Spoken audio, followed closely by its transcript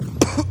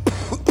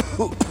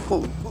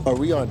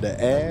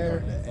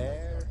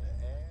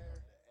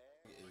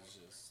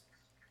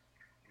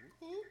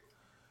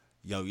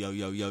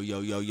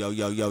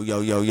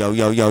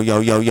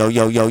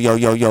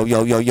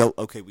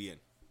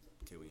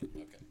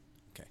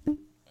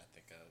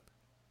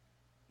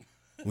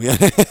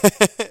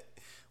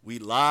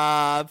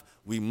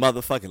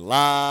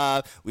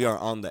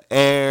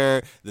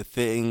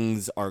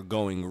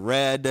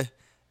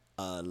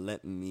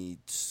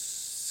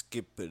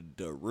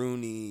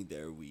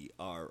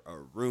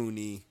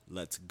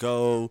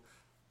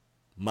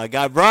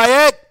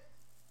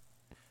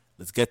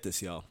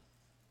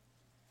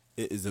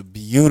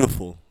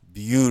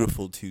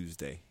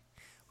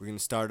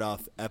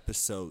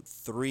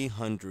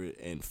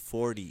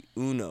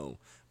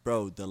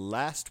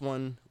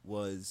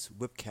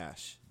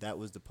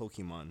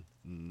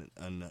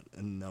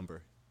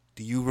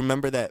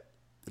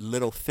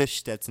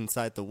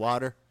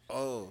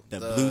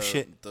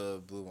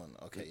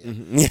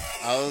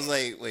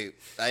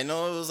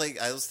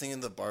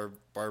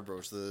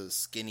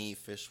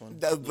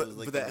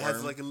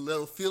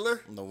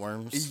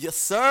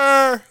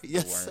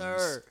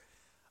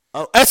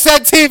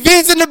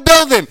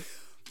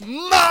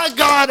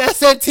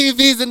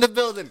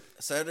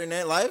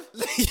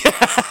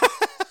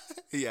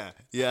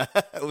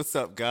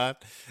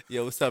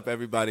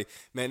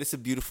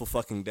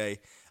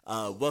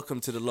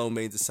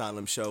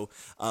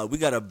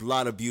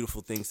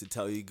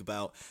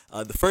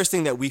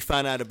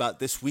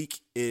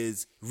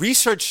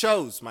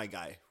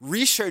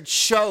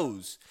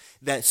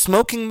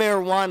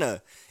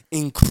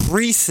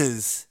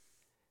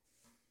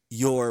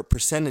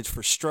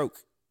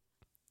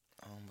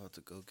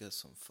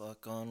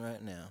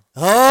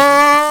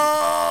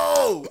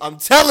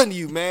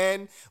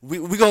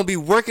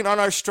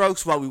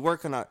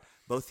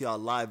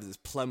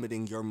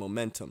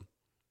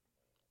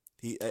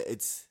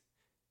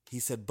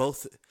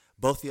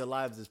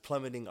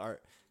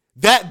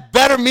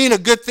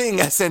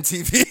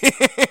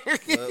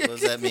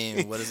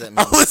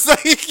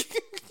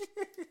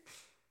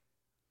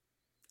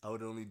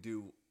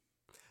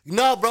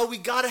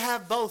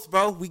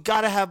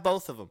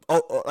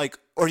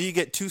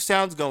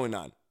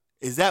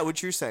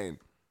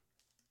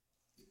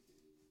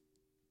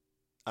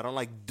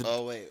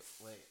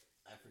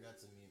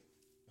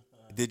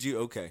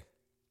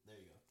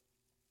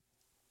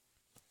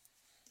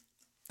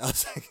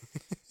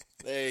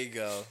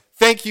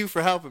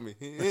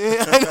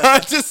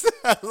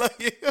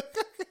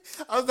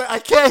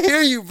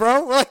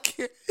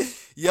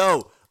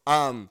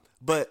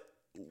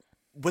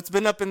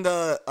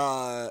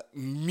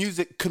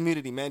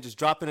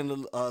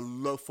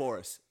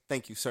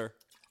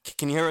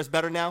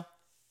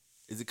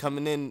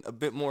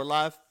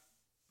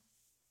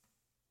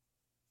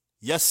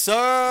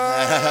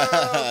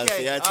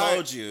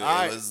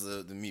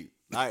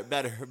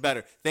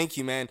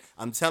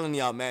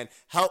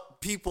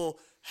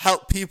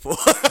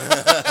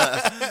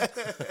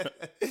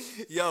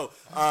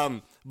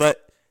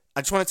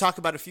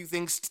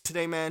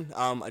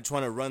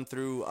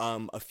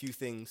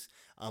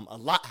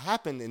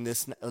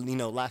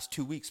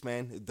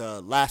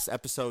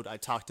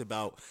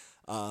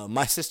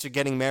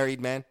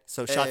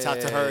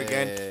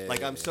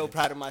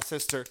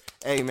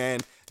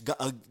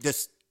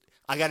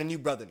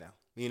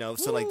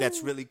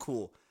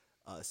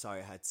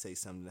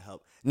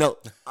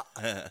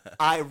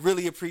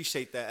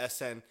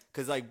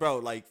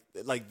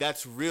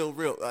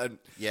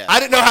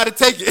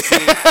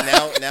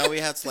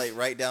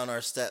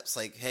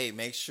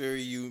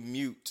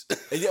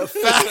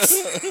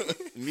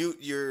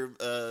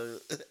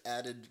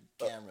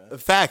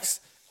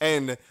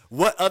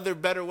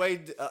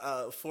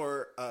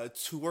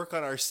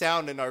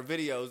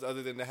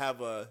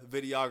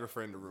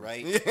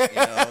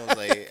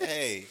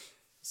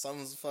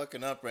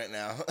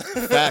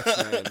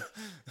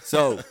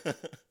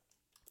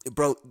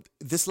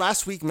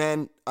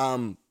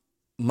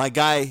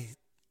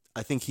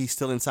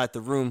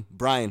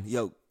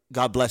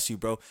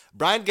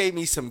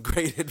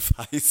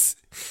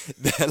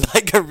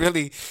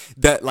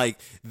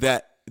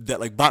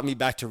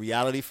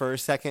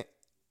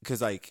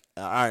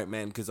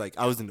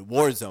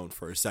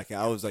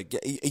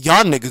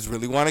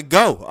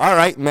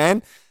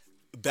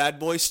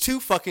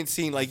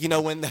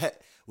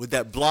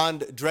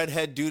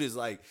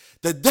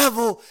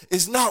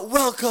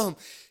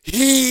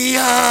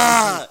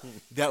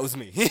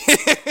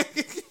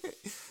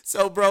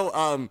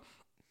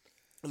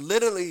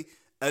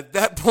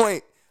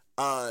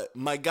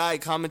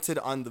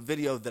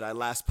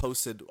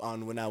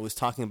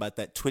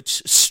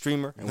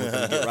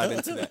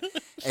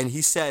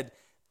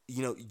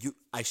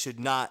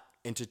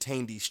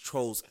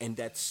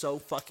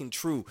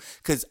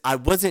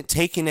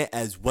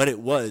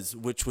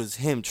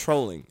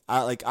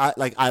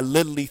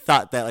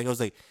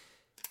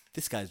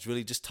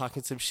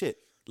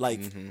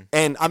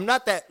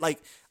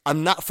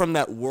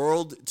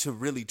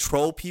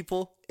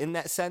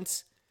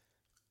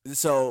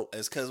So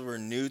it's because we're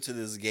new to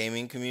this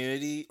gaming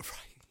community,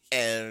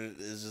 and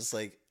it's just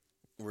like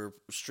we're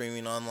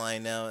streaming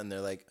online now, and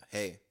they're like,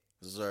 "Hey,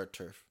 this is our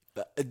turf."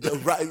 Right,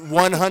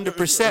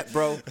 100%,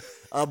 bro.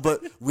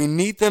 But we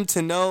need them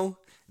to know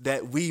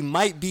that we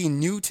might be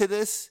new to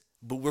this,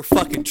 but we're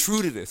fucking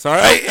true to this. All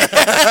right,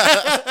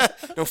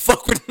 don't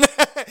fuck with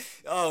that.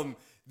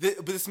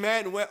 But this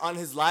man went on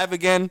his live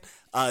again,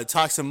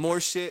 talked some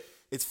more shit.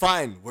 It's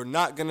fine. We're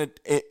not gonna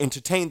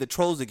entertain the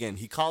trolls again.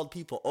 He called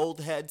people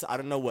old heads. I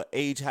don't know what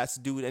age has to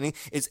do with any.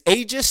 Is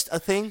ageist a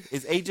thing?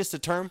 Is ageist a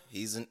term?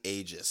 He's an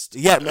ageist.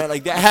 Yeah, man.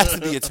 Like that has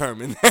to be a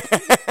term.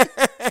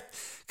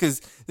 Because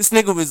this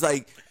nigga was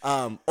like,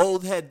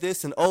 old head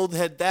this and old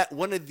head that.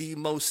 One of the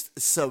most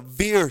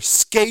severe,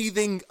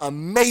 scathing,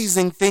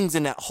 amazing things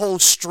in that whole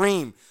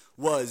stream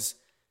was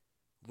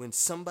when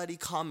somebody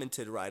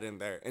commented right in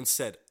there and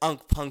said,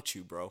 "Unk punked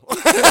you, bro."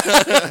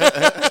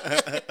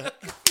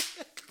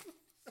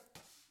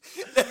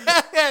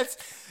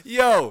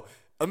 Yo,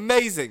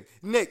 amazing.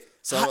 Nick.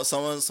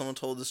 Someone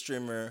told the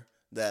streamer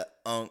that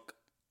Unk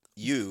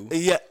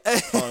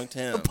punked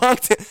him.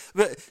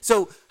 But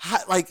so,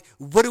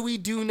 what do we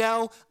do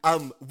now?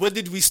 What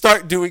did we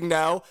start doing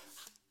now?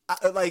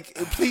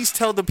 Please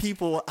tell the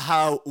people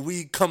how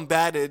we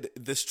combated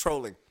this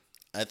trolling.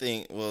 I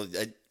think. Well,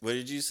 what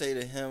did you say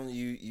to him?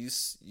 You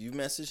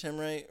messaged him,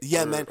 right?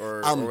 Yeah, man.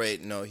 Or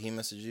wait, no, he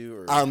messaged you.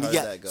 Or how did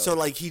that go?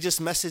 So he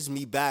just messaged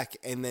me back,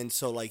 and then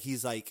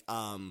he's like,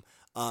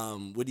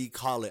 what do you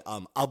call it?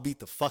 I'll beat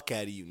the fuck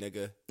out of you,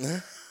 nigga.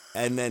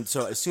 And then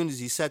so as soon as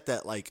he said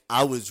that,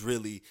 I was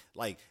really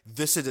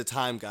this is the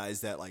time,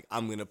 guys, that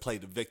I'm gonna play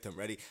the victim.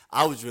 Ready?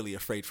 I was really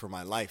afraid for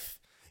my life.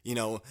 You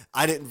know,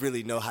 I didn't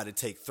really know how to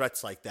take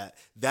threats like that.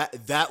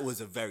 That was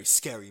a very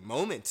scary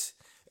moment.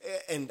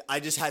 And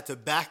I just had to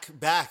back,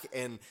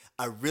 and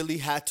I really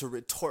had to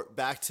retort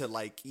back to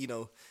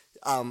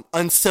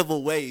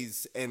uncivil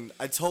ways. And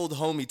I told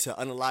homie to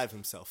unalive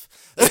himself.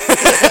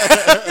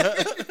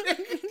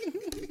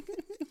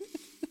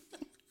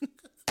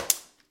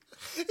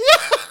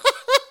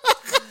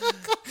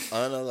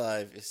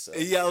 Unalive yourself.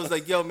 Yeah, I was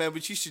like, yo, man,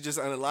 but you should just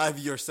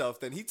unalive yourself.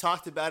 Then he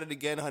talked about it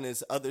again on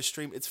his other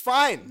stream. It's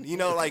fine. You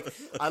know,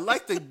 I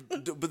like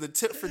the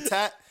tit for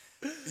tat.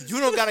 You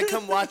don't got to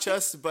come watch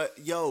us, but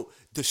yo,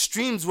 the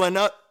streams went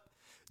up.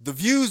 The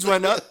views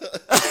went up.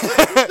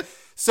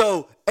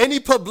 So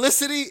any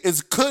publicity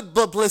is good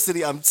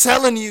publicity. I'm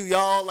telling you,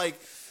 y'all.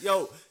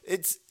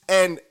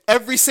 And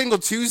every single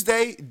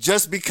Tuesday,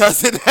 just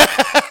because of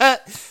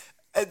that,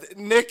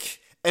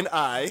 Nick and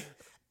I,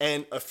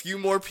 and a few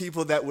more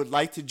people that would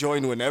like to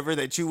join whenever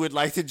that you would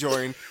like to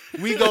join,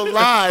 we go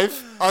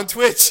live on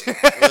Twitch.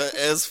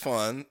 It's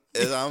fun.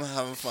 I'm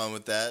having fun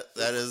with that.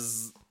 That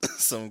is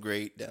some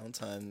great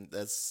downtime.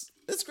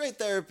 It's great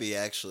therapy,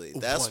 actually.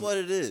 That's what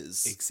it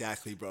is.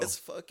 Exactly, bro. It's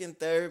fucking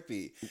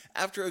therapy.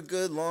 After a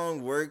good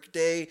long work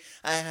day,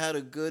 I had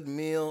a good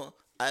meal.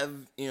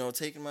 I've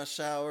taken my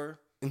shower.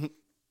 Mm-hmm.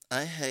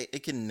 I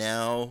can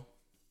now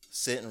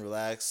sit and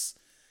relax.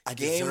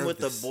 Game with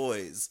the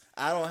boys.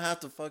 I don't have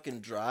to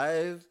fucking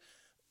drive.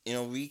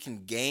 We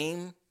can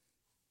game.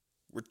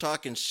 We're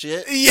talking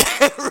shit. Yeah,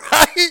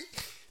 right?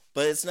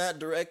 But it's not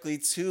directly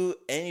to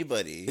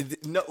anybody.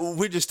 No,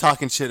 we're just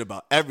talking shit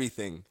about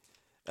everything.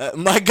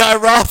 My guy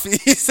Rafi,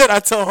 he said I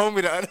told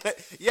homie to.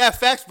 Yeah,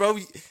 facts, bro.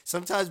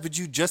 Sometimes, but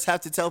you just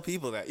have to tell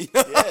people that.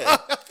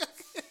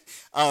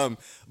 Yeah.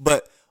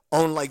 But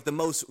on the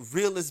most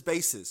realist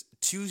basis,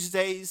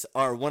 Tuesdays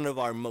are one of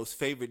our most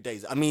favorite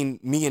days. I mean,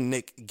 me and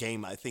Nick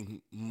game, I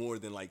think, more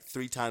than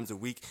 3 times a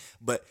week.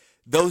 But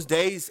those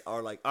days are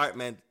all right,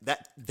 man,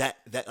 that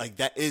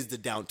is the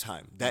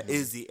downtime. That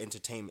is the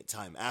entertainment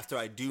time. After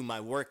I do my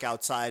work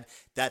outside,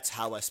 that's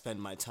how I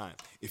spend my time.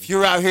 If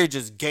you're out here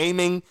just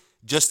gaming,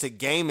 just to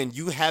game, and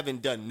you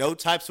haven't done no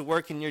types of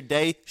work in your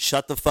day,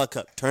 shut the fuck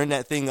up. Turn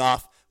that thing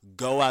off.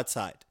 Go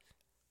outside.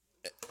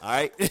 All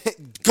right?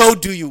 Go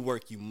do your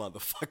work, you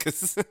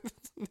motherfuckers.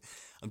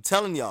 I'm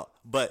telling y'all.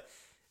 But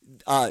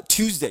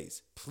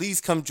Tuesdays,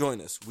 please come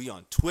join us. We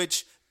on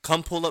Twitch.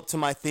 Come pull up to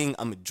my thing.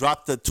 I'm going to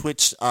drop the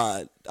Twitch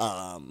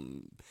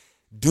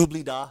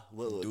doobly-da.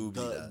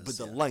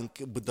 The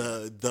link. But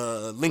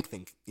the link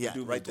thing. Yeah,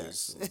 right there.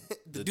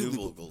 The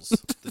dooblegles.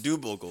 The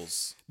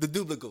dooblegles. The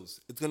dooblegles.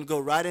 It's going to go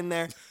right in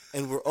there.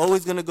 And we're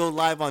always going to go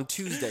live on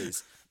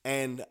Tuesdays.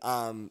 And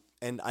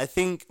I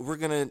think we're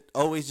going to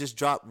always just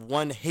drop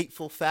one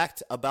hateful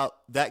fact about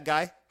that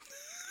guy.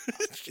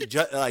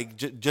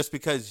 just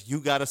because you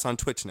got us on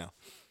Twitch now.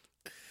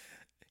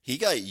 He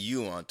got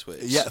you on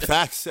Twitch. Yeah,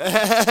 facts.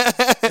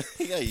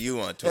 He got you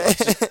on Twitch.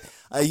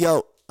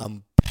 Yo,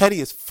 I'm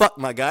petty as fuck,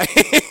 my guy.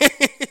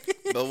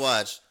 But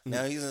watch.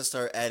 Now he's going to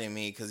start adding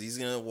me because he's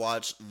going to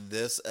watch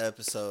this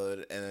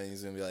episode and then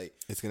he's going to be like,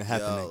 it's going to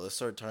happen. Yo, let's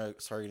start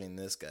targeting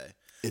this guy.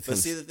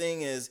 See, the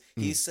thing is,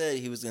 he said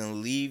he was going to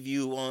leave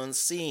you on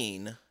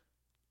scene.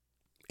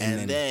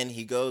 And then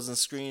he goes and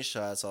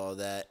screenshots all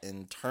that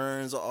and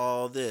turns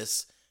all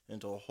this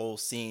into a whole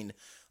scene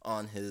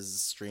on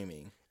his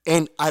streaming.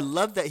 And I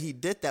love that he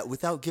did that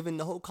without giving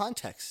the whole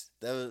context.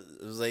 It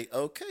was like,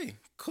 okay,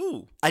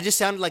 cool. I just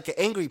sounded like an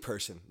angry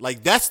person.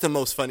 Like, that's the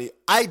most funny.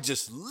 I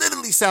just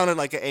literally sounded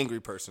like an angry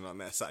person on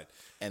that side.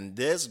 And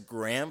this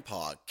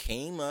grandpa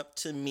came up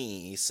to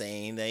me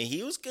saying that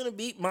he was going to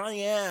beat my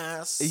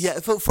ass. Yeah,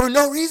 for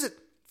no reason.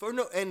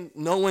 And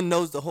no one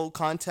knows the whole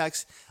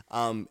context.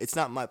 It's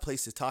not my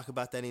place to talk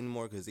about that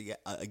anymore because,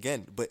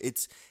 again, but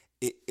it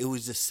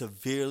was just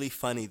severely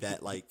funny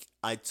that, like,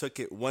 I took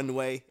it one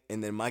way,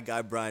 and then my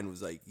guy Brian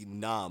was like,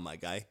 nah, my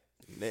guy.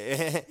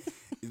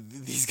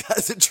 These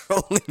guys are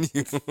trolling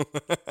you.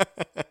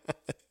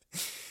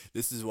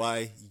 This is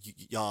why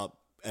y'all,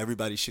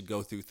 everybody should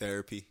go through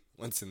therapy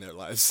once in their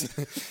lives.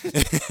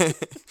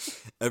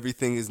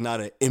 Everything is not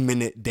an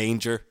imminent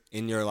danger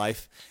in your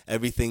life.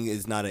 Everything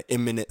is not an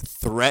imminent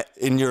threat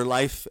in your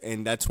life.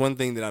 And that's one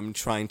thing that I'm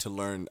trying to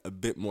learn a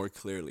bit more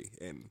clearly.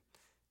 And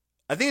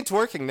I think it's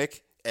working,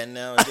 Nick. And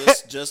now,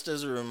 just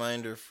as a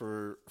reminder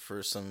for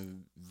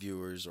some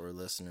viewers or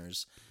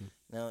listeners,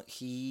 now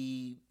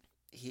he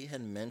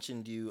had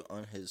mentioned you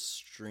on his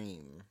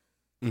stream,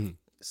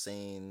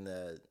 saying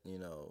that,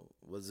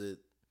 was it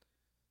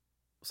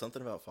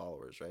something about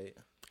followers, right?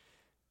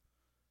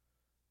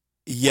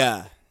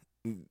 Yeah.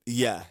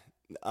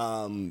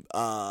 How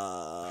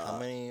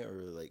many,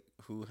 or like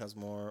who has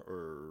more,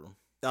 or?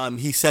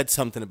 He said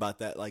something about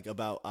that, like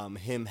about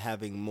him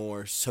having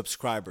more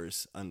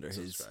subscribers under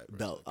his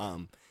belt.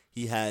 Okay.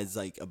 He has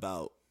like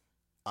about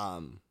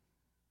I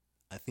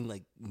think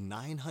like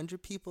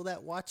 900 people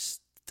that watch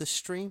the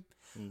stream.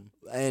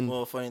 And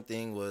well, funny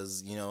thing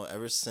was,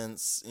 ever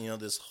since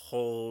this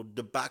whole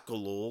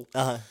debacle,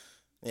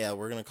 yeah,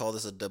 we're gonna call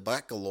this a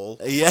debacle.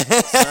 Yeah,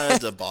 it's not a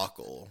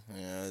debacle.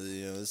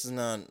 This is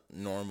not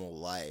normal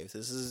life.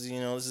 This is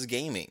this is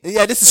gaming.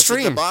 Yeah, this is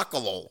stream.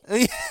 Debacle.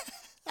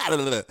 I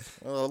don't know.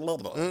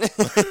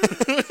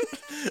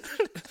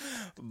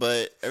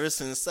 But ever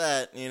since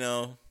that,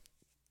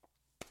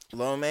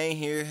 Lomé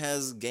here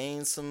has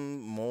gained some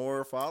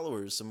more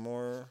followers, some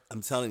more.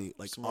 I'm telling you,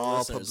 like all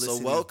listeners. publicity.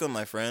 So welcome,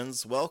 my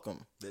friends.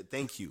 Welcome.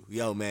 Thank you,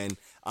 yo, man.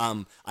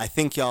 I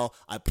think y'all.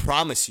 I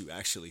promise you,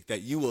 actually,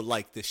 that you will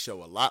like this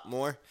show a lot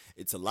more.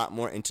 It's a lot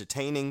more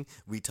entertaining.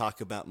 We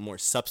talk about more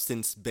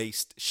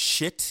substance-based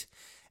shit,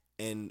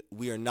 and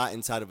we are not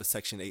inside of a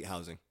Section 8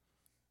 housing.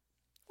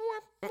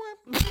 All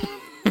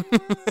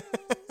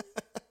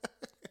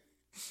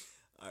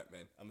right,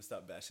 man. I'm gonna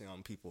stop bashing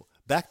on people.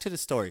 Back to the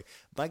story.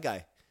 My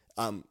guy.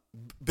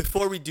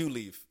 Before we do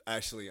leave,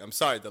 actually, I'm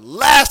sorry. The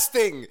last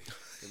thing,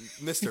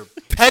 Mr.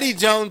 Petty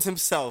Jones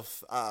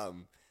himself.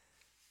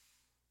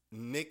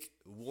 Nick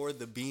wore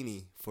the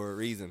beanie for a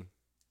reason.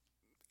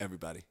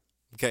 Everybody,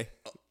 okay?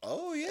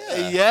 Oh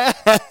yeah,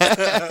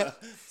 yeah.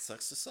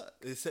 Sucks to suck.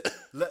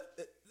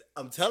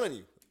 I'm telling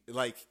you,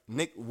 like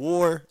Nick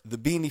wore the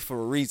beanie for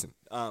a reason.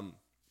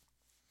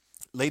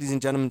 Ladies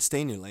and gentlemen,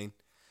 stay in your lane.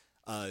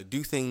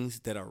 Do things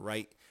that are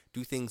right.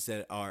 Do things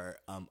that are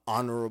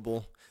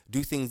honorable.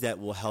 Do things that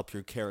will help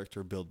your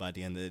character build by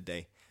the end of the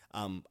day.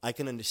 I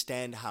can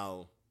understand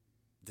how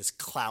this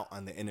clout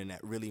on the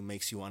internet really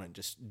makes you want to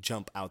just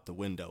jump out the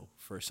window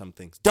for some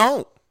things.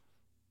 Don't.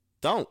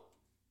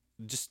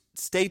 Just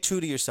stay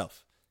true to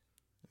yourself.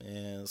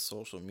 Man,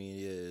 social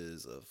media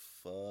is a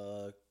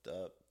fucked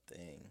up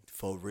thing.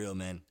 For real,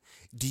 man.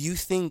 Do you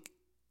think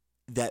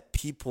that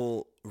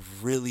people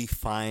really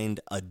find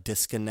a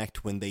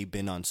disconnect when they've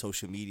been on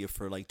social media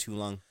for like too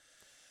long?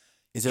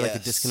 Is there like a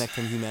disconnect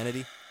from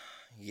humanity?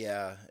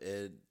 Yeah,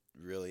 it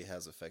really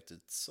has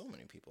affected so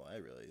many people. I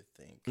really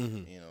think,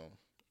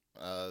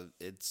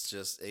 it's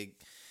just it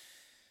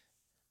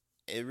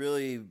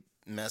really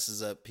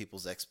messes up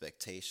people's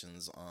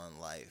expectations on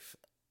life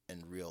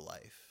and real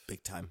life,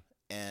 big time.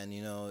 And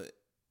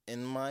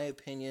in my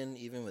opinion,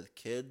 even with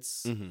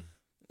kids,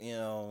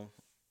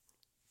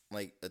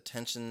 like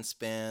attention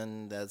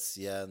span, that's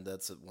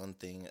one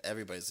thing.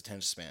 Everybody's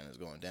attention span is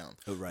going down.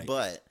 Oh, right.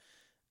 But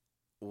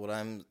what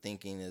I'm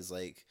thinking is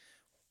like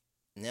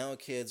now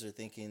kids are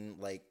thinking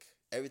like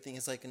everything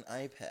is like an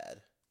iPad.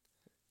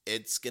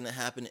 It's going to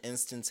happen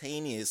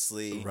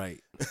instantaneously.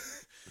 Right.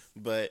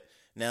 But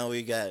now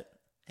we got,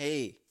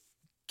 hey,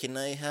 can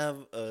I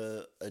have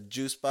a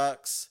juice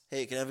box?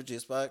 Hey, can I have a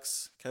juice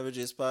box? Can I have a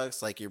juice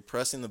box? Like you're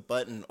pressing the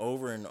button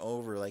over and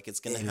over. Like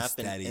it's going to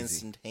happen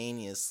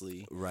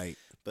instantaneously. Right.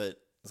 But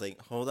it's like,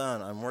 hold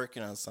on, I'm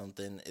working on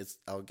something.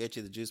 I'll get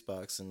you the juice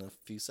box in a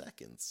few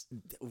seconds.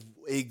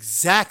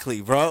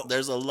 Exactly, bro.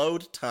 There's a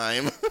load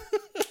time.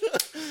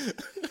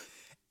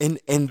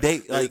 and they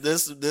like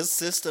this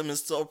system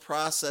is still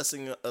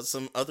processing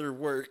some other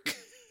work.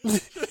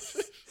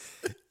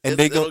 And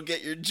it'll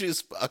get your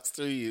juice box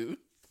to you.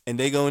 And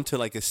they go into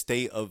like a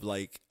state of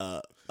like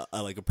a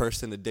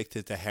person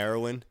addicted to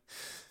heroin.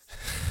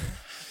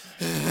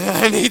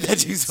 I need that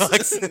juice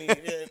box.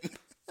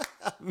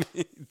 I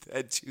need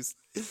that juice,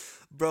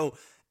 bro.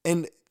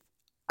 And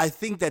I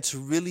think that's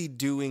really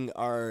doing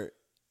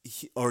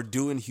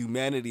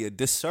humanity a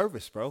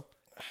disservice, bro.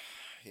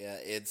 Yeah,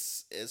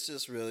 it's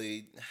just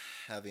really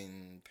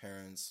having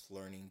parents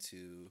learning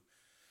to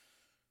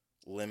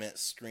limit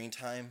screen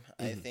time.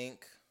 I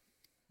think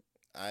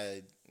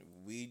I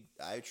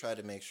try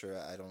to make sure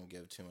I don't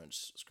give too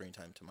much screen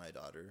time to my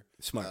daughter.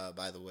 Smart.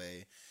 By the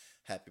way,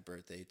 happy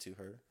birthday to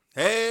her.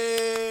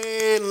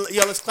 Hey,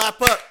 yo, let's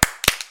clap up.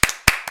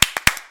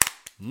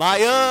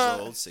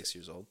 Maya. 6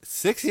 years old.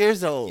 6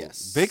 years old.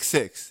 Yes. Big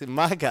 6.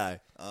 My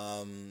guy.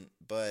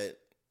 But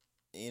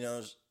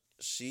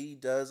she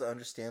does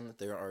understand that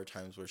there are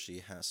times where she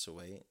has to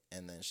wait,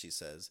 and then she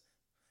says,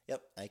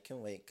 "Yep, I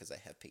can wait because I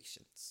have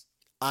patience."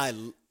 I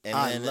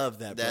love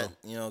that,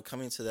 bro.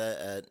 Coming to that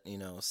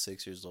at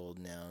 6 years old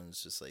now, and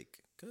it's just like,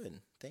 good,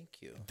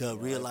 thank you. The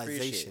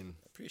realization.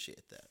 I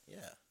appreciate that.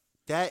 Yeah.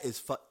 That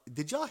is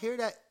Did y'all hear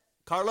that?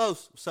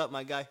 Carlos, what's up,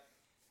 my guy?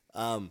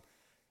 I'm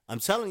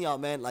telling y'all,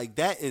 man, like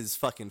that is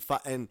fucking fun.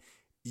 And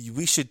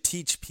we should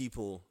teach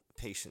people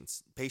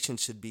patience.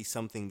 Patience should be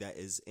something that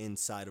is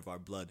inside of our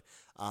blood.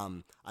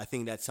 I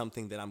think that's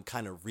something that I'm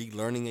kind of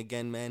relearning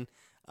again, man.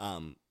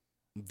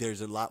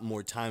 There's a lot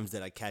more times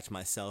that I catch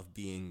myself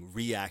being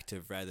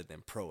reactive rather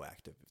than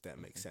proactive, if that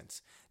makes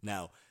sense.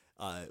 Now,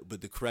 but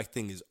the correct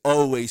thing is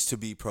always to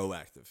be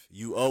proactive.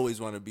 You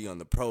always want to be on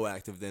the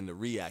proactive than the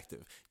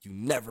reactive. You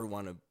never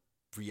want to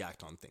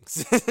react on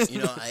things.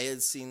 I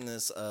had seen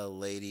this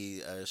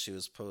lady. She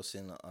was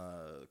posting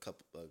a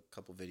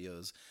couple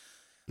videos.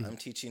 I'm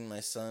teaching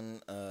my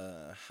son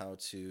how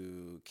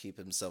to keep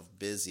himself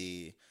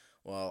busy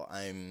while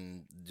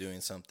I'm doing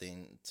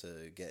something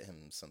to get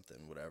him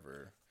something,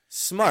 whatever.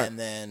 Smart. And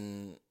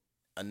then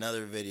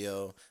another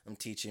video, I'm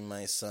teaching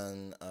my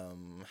son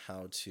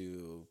how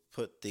to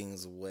put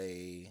things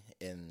away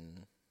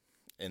in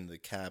the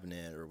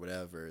cabinet or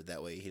whatever.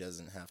 That way he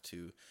doesn't have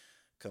to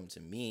come to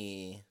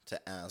me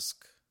to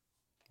ask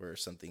where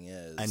something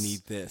is. I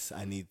need this.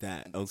 I need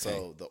that. Okay.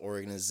 So the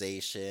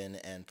organization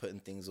and putting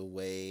things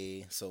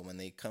away. So when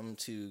they come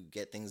to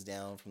get things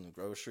down from the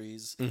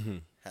groceries,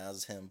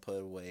 has him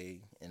put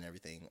away and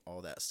everything,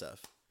 all that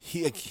stuff.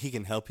 He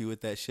can help you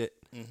with that shit.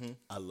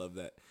 I love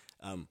that.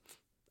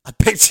 I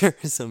picture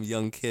some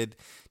young kid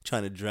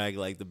trying to drag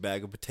like the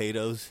bag of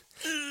potatoes.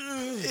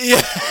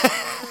 Yeah.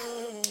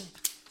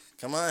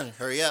 Come on,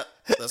 hurry up.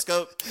 Let's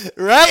go.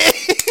 Right?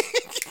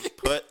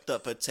 Put the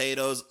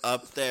potatoes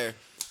up there.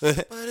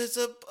 But it's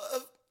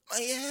above my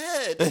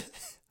head.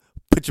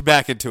 Put your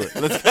back into it.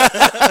 Let's go.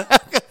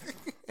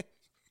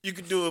 You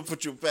can do it.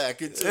 Put your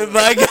back into it.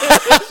 My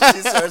God.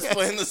 She starts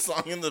playing the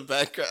song in the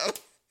background.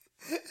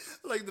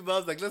 Like the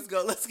mom's like, let's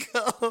go, let's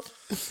go.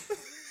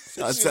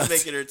 She was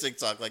making her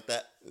TikTok like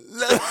that.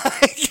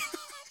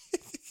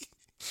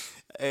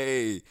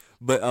 Hey,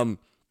 but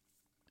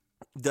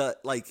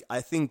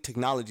I think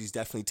technology is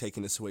definitely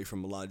taking us away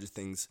from a lot of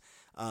things.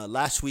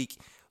 Last week,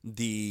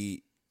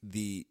 the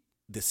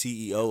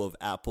CEO of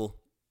Apple,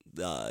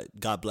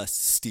 God bless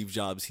Steve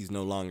Jobs, he's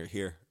no longer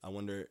here. I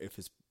wonder if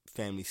his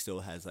family still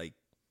has like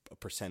a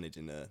percentage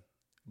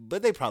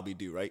but they probably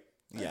do, right?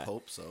 Yeah. I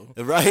hope so.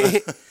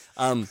 Right?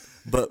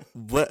 But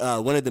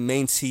one of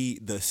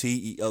the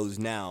CEOs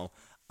now,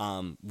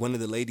 one of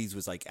the ladies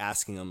was like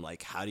asking him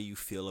like, how do you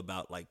feel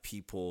about like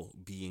people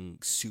being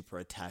super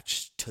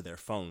attached to their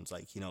phones?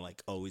 Like,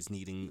 like always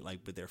needing like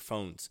with their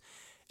phones.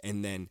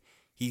 And then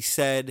he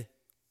said,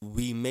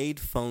 we made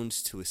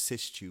phones to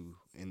assist you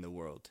in the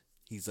world.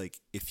 He's like,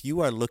 if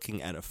you are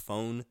looking at a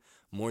phone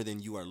more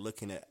than you are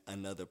looking at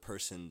another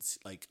person's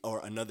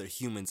or another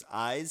human's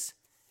eyes,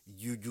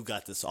 you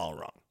got this all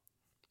wrong.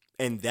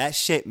 And that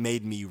shit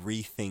made me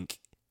rethink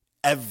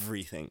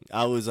everything.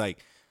 I was like,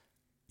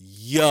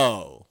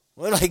 yo,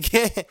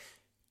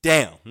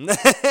 damn.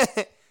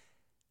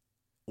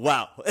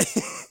 Wow.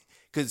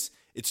 Because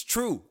it's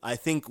true. I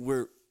think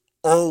we're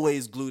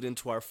always glued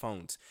into our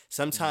phones.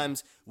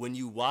 Sometimes when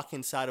you walk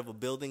inside of a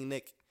building,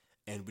 Nick,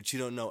 but you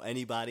don't know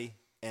anybody,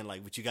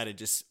 but you got to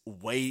just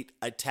wait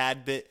a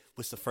tad bit,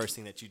 what's the first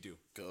thing that you do?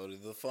 Go to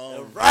the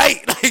phone.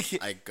 Right.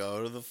 I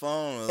go to the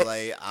phone.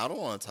 I don't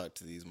want to talk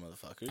to these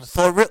motherfuckers.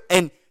 For real.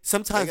 And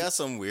sometimes they got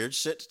some weird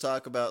shit to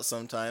talk about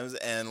sometimes,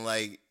 and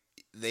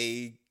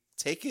they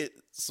take it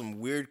some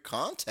weird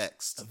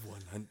context.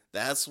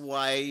 That's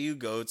why you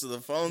go to the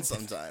phone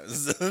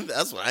sometimes.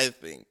 That's what I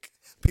think.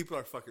 People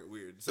are fucking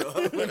weird, so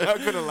we're not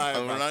gonna lie.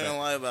 We're not gonna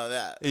lie about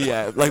that.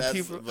 Yeah,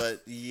 people.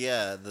 But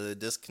yeah, the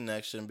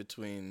disconnection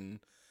between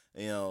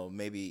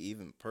maybe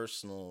even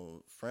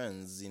personal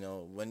friends.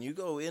 When you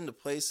go into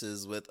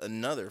places with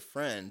another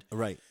friend,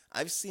 right?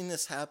 I've seen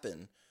this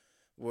happen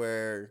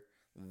where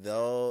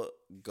they'll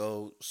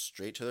go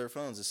straight to their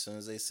phones as soon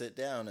as they sit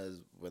down, as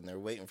when they're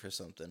waiting for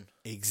something.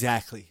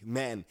 Exactly,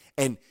 man.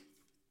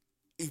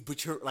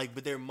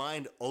 But their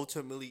mind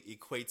ultimately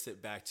equates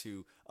it back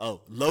to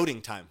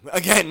loading time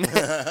again.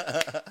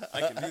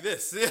 I can do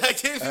this. I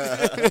can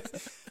do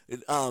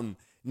this.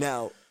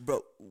 Now,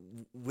 bro,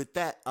 with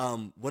that,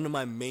 one of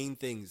my main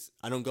things,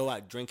 I don't go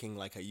out drinking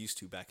like I used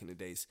to back in the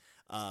days.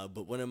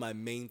 But one of my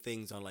main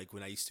things on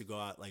when I used to go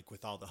out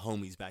with all the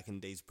homies back in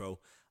the days, bro,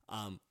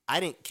 I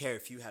didn't care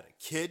if you had a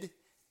kid.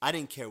 I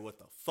didn't care what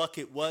the fuck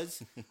it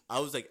was. I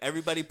was like,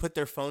 everybody put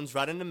their phones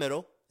right in the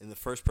middle, and the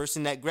first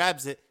person that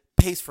grabs it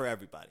pays for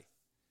everybody.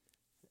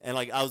 And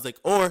like I was like,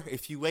 or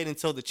if you wait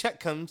until the check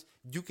comes,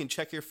 you can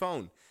check your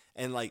phone.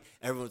 And like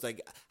everyone's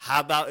like, how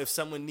about if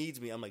someone needs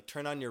me? I'm like,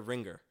 turn on your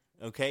ringer.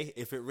 Okay?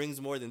 If it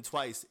rings more than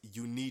twice,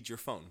 you need your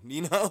phone.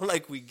 You know,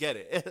 like we get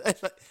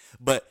it.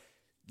 But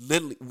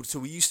literally, so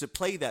we used to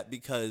play that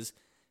because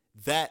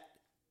that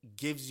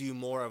gives you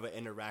more of an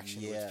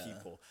interaction with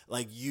people.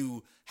 Like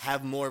you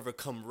have more of a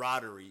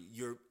camaraderie.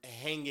 You're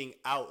hanging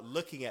out,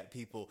 looking at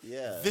people.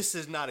 Yeah. This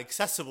is not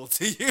accessible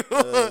to you.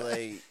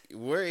 Like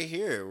we're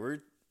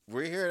here.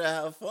 We're here to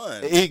have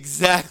fun.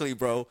 Exactly,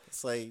 bro.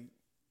 It's like,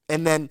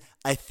 and then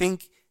I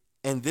think,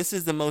 and this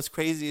is the most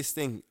craziest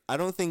thing, I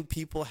don't think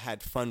people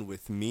had fun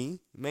with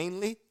me,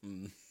 mainly.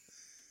 I'm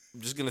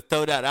just going to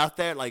throw that out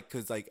there, like,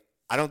 because, like,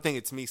 I don't think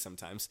it's me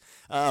sometimes.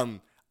 I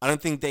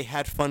don't think they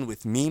had fun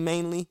with me,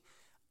 mainly.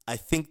 I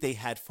think they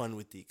had fun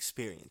with the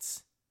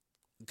experience.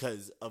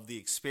 Because of the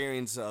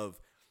experience of,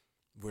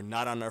 we're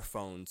not on our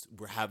phones,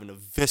 we're having a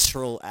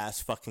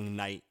visceral-ass fucking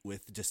night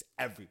with just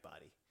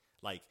everybody.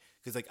 Like,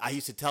 because, like, I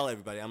used to tell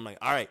everybody, I'm like,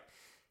 all right,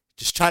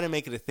 just try to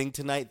make it a thing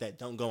tonight that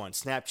don't go on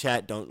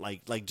Snapchat. Don't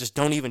like just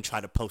don't even try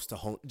to post a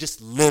whole. Just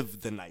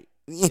live the night,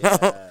 you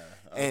know.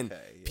 And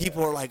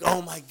people are like,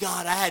 "Oh my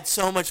God, I had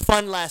so much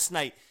fun last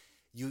night."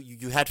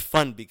 You had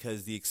fun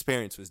because the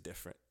experience was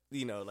different,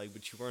 you know. Like,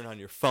 but you weren't on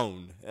your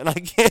phone, and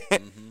like,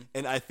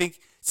 and I think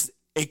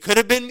it could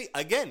have been me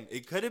again.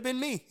 It could have been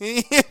me,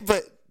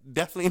 but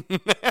definitely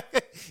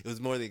it was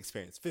more the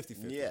experience.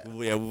 50-50.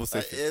 Yeah, we'll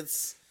say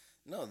 50.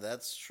 No,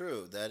 that's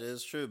true. That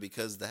is true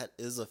because that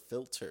is a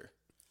filter.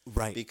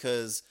 Right.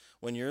 Because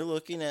when you're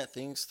looking at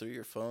things through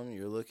your phone,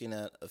 you're looking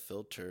at a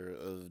filter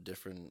of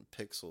different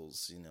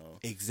pixels, you know.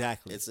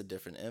 Exactly. It's a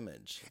different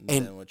image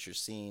than what you're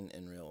seeing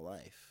in real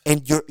life.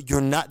 And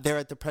you're not there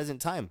at the present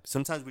time.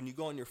 Sometimes when you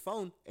go on your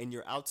phone and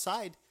you're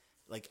outside,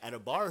 like at a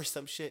bar or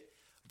some shit,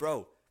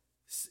 bro,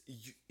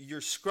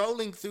 you're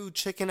scrolling through,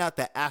 checking out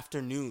the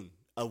afternoon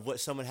of what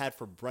someone had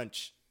for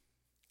brunch.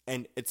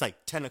 And it's like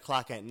 10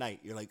 o'clock at night.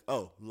 You're like,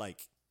 oh,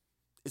 like,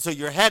 so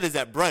your head is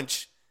at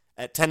brunch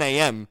at 10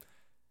 a.m.,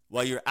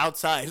 while you're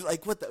outside.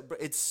 Like, what the?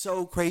 It's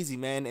so crazy,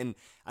 man. And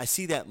I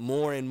see that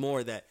more and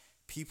more, that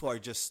people are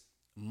just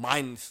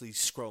mindlessly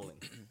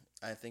scrolling.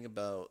 I think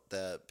about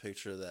that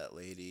picture of that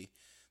lady,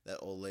 that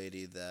old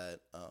lady that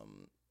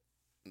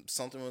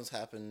something was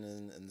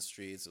happening in the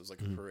streets. It was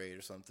like a parade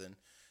or something.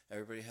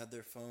 Everybody had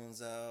their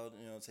phones out,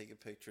 you know, taking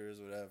pictures,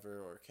 whatever,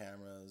 or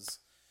cameras.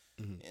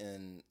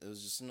 And it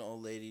was just an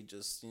old lady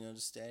just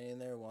standing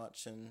there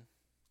watching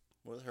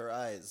with her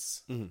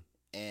eyes.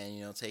 And,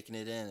 you know, taking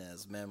it in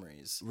as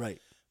memories.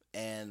 Right.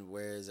 And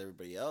whereas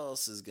everybody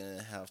else is going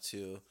to have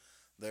to,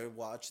 they're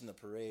watching the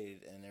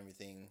parade and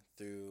everything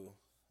through,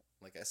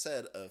 like I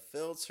said, a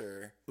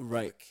filter,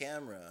 right, a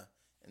camera,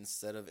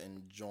 instead of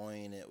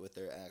enjoying it with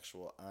their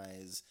actual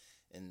eyes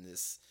in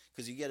this,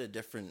 because you get a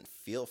different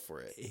feel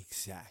for it.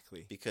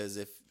 Exactly. Because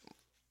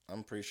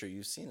I'm pretty sure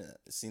you've seen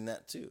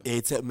that too.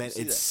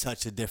 It's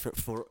such a different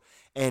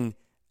and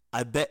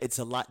I bet it's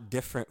a lot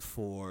different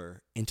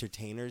for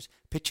entertainers.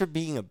 Picture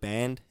being a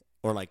band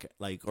or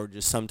or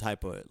just some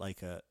type of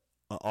like a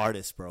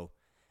artist, bro.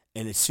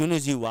 And as soon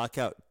as you walk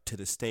out to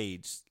the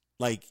stage,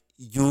 but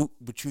you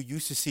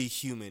used to see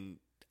human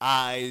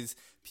eyes,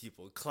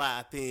 people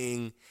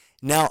clapping.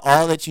 Now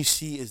all that you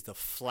see is the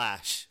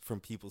flash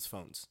from people's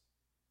phones.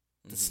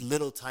 This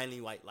little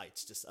tiny white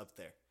lights just up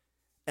there.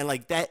 And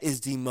like that is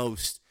the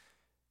most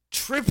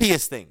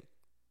trippiest thing.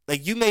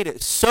 Like you made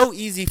it so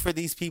easy for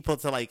these people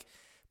to like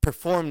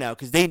perform now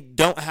because they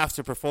don't have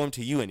to perform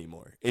to you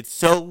anymore. It's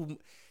so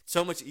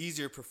much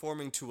easier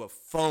performing to a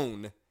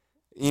phone,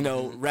 you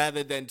know,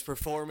 rather than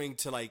performing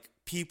to like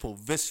people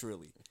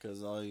viscerally.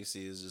 Because all you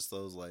see is just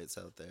those lights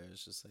out there.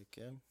 It's just like,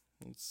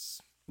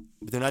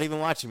 But they're not even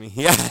watching me.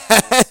 Yeah,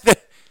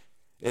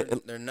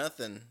 they're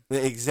nothing.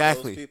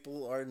 Exactly. Those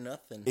people are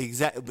nothing.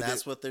 Exactly.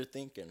 That's what they're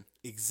thinking.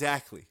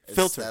 Exactly.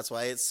 Filter. That's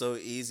why it's so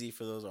easy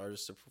for those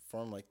artists to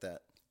perform like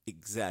that.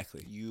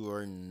 Exactly. You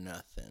are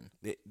nothing.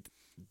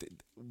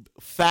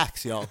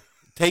 Facts, y'all.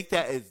 Take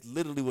that as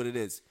literally what it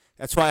is.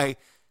 That's why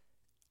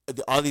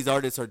all these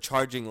artists are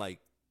charging like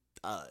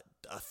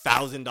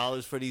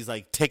 $1,000 for these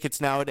like tickets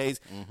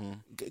nowadays.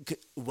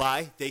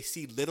 Why? They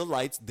see little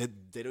lights. They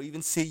don't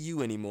even see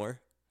you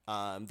anymore.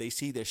 They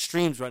see their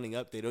streams running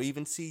up. They don't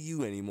even see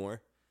you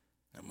anymore.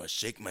 I'm gonna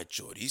shake my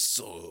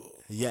chorizo.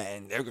 Yeah,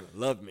 and they're gonna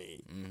love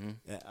me.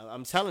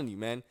 I'm telling you,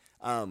 man.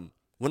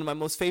 One of my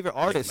most favorite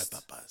artists,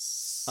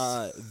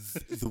 The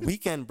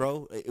Weeknd,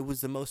 bro. It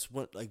was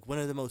one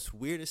of the most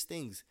weirdest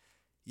things.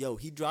 Yo,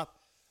 he dropped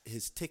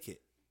his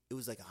ticket. It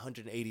was like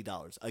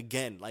 $180.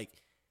 Again, like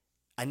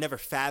I never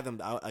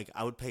fathomed I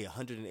would pay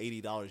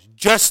 $180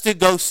 just to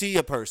go see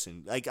a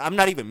person. Like I'm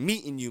not even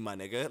meeting you, my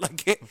nigga.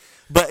 Like,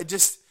 but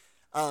just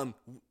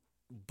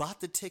bought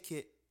the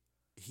ticket.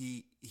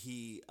 He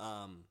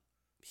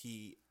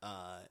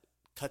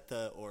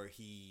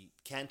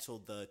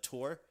canceled the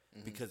tour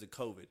because of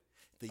COVID.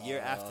 The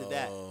year after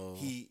that,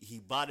 he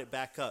bought it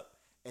back up,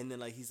 and then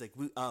like he's like,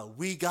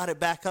 we got it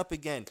back up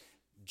again,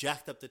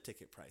 jacked up the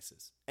ticket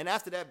prices. And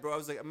after that, bro, I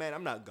was like, man,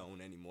 I'm not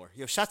going anymore.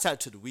 Yo, shouts out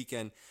to The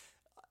Weeknd.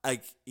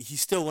 Like,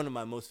 he's still one of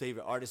my most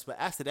favorite artists. But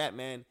after that,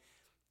 man,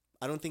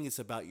 I don't think it's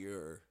about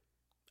your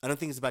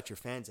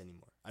fans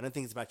anymore. I don't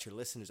think it's about your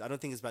listeners. I don't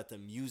think it's about the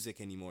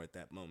music anymore at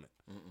that moment.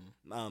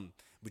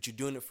 But you're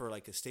doing it for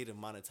like a state of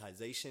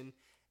monetization,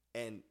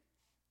 and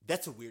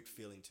that's a weird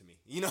feeling to me.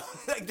 You know,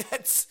 like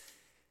that's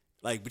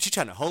like, but you're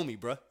trying to hold me,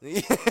 bro.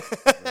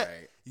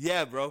 Right.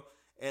 Yeah, bro.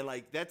 And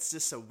like that's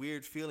just a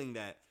weird feeling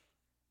that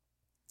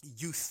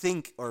you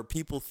think, or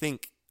people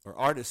think, or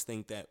artists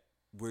think that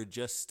we're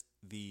just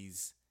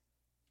these,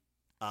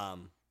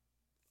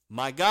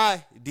 my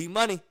guy, D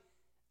Money.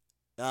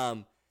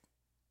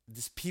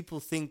 This people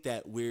think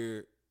that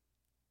we're,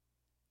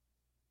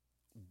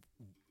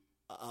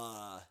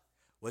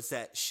 what's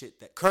that shit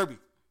that Kirby,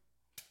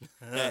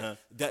 like yeah,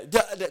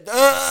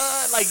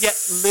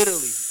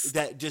 literally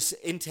that just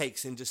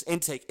intakes and just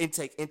intake,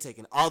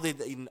 and all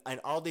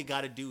they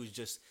got to do is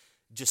just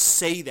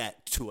say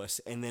that to us,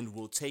 and then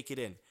we'll take it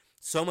in.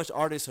 So much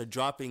artists are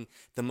dropping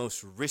the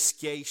most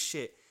risque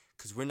shit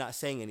because we're not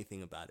saying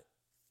anything about it.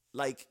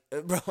 Like,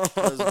 bro,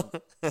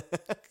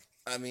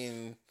 I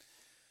mean,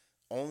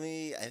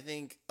 only I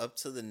think up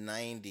to the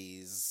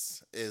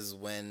 90s is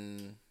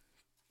when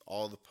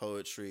all the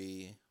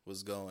poetry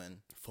was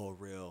going. For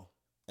real.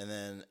 And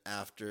then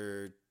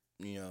after,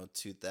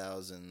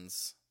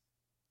 2000s,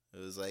 it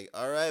was like,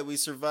 all right, we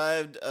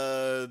survived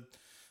the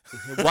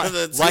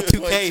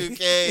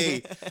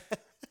Y2K.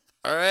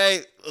 All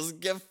right, let's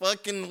get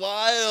fucking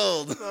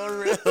wild.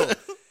 For real.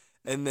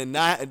 And then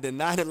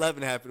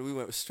 9/11 happened. We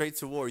went straight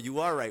to war.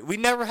 You are right. We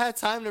never had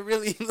time to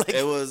really like.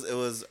 It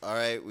was all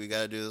right. We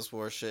got to do this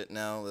war shit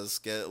now. Let's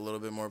get a little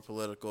bit more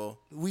political.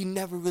 We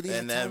never really.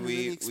 And had then time to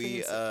really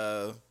experience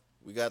it.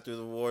 we got through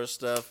the war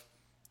stuff,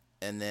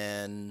 and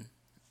then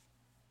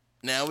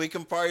now we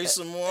can party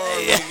some more.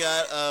 We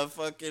got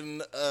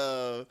fucking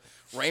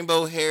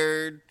rainbow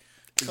haired.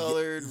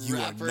 Colored you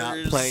rappers. are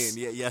not playing.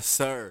 Yeah, yes,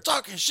 sir.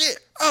 Talking shit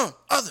on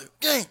other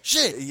gang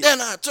shit. Then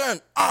I turn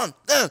on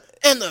them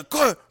in the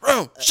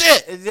courtroom.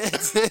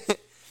 Shit.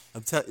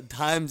 I'm telling.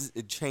 Times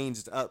it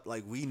changed up.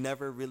 Like we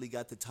never really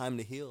got the time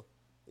to heal.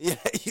 Yeah,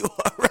 you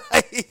are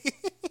right.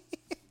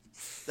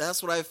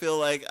 That's what I feel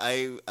like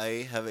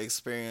I have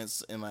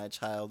experienced in my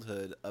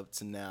childhood up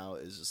to now.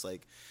 Is just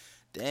like,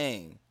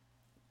 dang,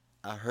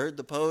 I heard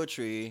the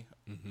poetry,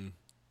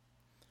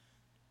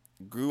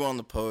 grew on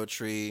the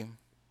poetry.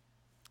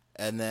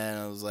 And then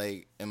I was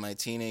like, in my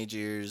teenage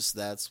years,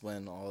 that's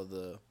when all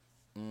the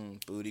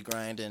booty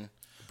grinding,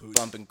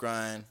 bump and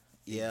grind,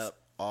 yep,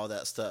 all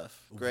that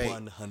stuff. Great.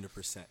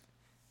 100%.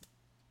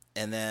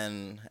 And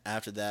then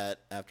after that,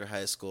 after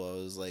high school, I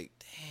was like,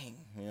 dang,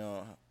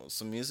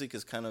 some music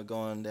is kind of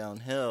going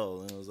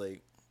downhill. And I was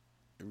like,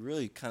 it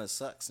really kind of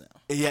sucks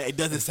now. Yeah, it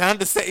doesn't sound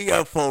the same.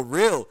 Yeah, for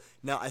real.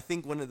 Now, I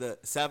think one of the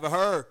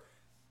Savaher,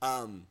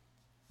 I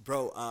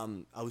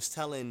was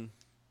telling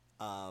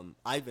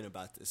Ivan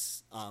about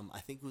this. I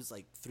think it was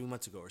like 3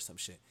 months ago or some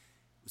shit.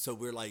 So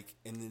we're like,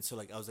 and then so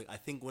like I was like, I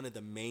think one of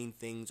the main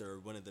things or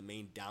one of the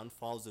main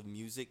downfalls of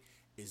music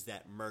is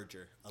that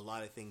merger. A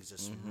lot of things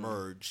just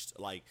merged.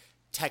 Like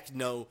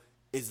techno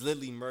is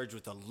literally merged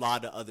with a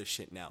lot of other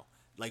shit now.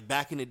 Like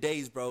back in the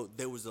days, bro,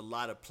 there was a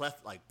lot of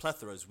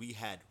plethoras. We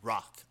had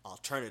rock,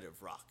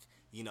 alternative rock,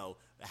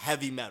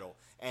 heavy metal,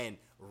 and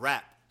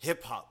rap,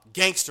 hip hop,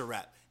 gangster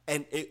rap.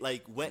 And it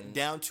like went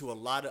down to a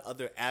lot of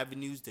other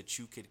avenues that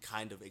you could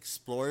kind of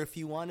explore if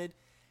you wanted.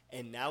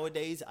 And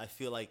nowadays, I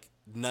feel like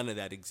none of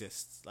that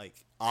exists. Like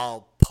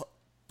all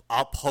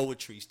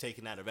poetry is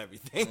taken out of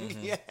everything.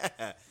 Yeah,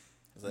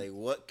 it's like,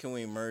 what can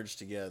we merge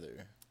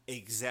together?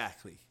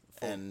 Exactly.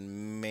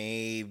 And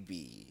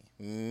maybe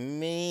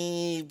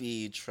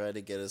try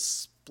to get a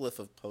spliff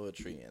of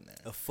poetry in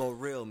there. For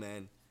real,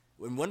 man.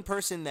 When one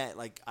person that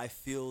like I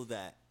feel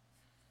that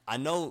I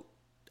know.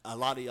 A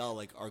lot of y'all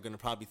like are gonna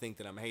probably think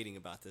that I'm hating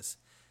about this.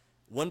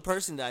 One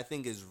person that I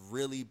think is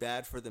really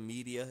bad for the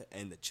media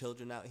and the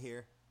children out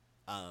here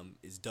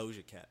is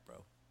Doja Cat,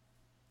 bro.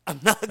 I'm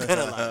not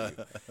gonna lie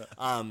to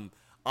you.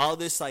 All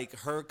this like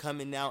her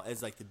coming out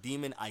as like the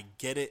demon, I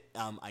get it.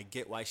 I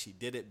get why she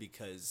did it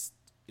because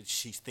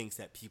she thinks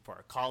that people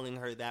are calling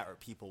her that, or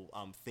people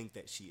think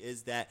that she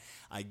is that.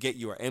 I get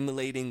you are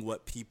emulating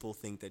what people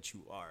think that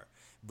you are,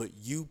 but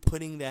you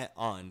putting that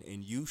on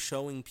and you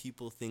showing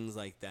people things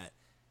like that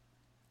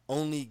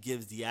only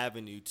gives the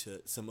avenue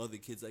to some other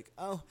kids like,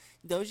 oh,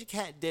 Doja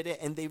Cat did it,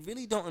 and they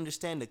really don't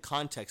understand the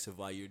context of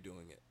why you're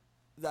doing it.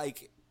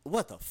 Like,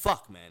 what the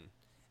fuck, man?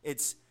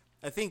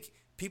 I think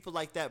people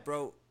like that,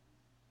 bro,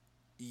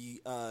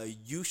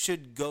 you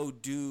should go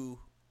do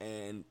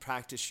and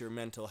practice your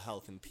mental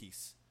health in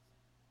peace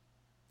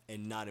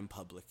and not in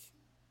public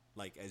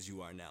like as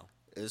you are now.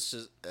 It's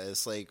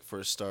like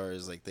for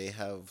stars, like they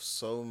have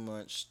so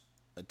much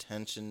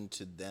attention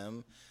to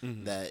them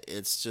that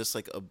it's just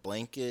like a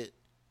blanket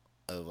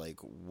of like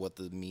what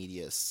the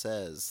media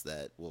says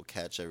that will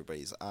catch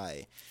everybody's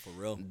eye. For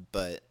real.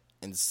 But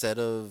instead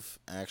of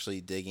actually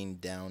digging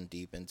down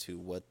deep into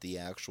what the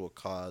actual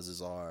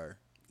causes are.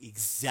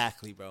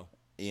 Exactly, bro.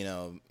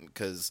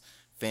 because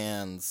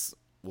fans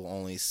will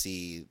only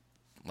see,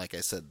 like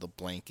I said, the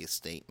blanket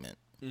statement.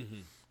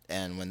 Mm-hmm.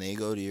 And when they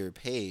go to your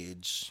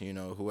page,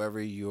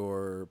 whoever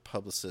your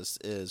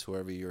publicist is,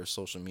 whoever your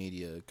social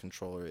media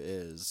controller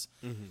is,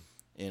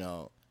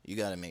 you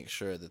got to make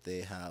sure that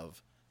they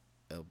have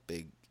a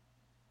big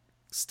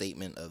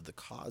statement of the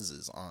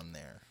causes on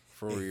there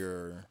for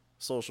your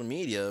social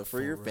media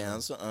for your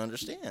fans to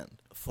understand.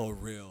 For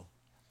real.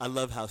 I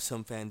love how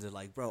some fans are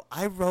like, bro,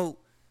 I wrote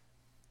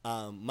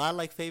my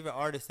like favorite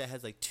artist that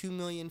has like 2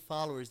 million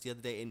followers the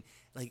other day, and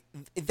like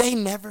they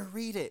never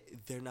read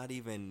it. They're not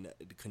even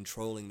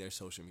controlling their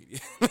social media.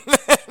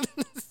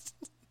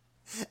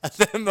 At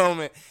that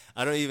moment,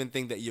 I don't even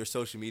think that your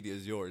social media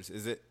is yours,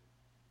 is it?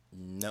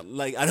 Nope.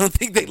 Like, I don't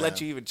think they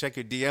let you even check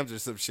your DMs or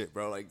some shit,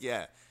 bro. Like,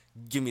 yeah,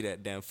 give me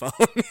that damn phone.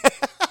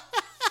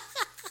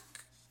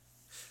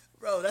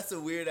 Bro, that's a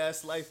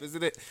weird-ass life,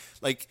 isn't it?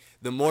 Like,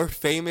 the more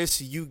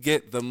famous you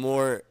get, the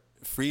more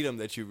freedom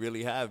that you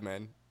really have,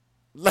 man.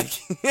 Like,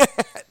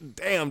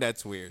 damn,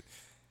 that's weird.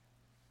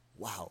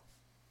 Wow.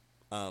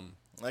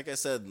 Like I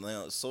said,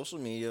 social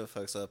media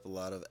fucks up a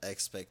lot of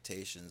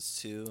expectations,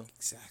 too.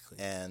 Exactly.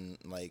 And,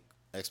 like,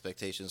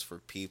 expectations for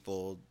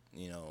people,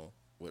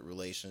 with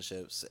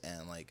relationships,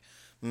 and, like,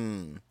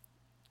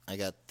 I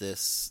got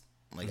this,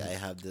 like, I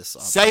have this.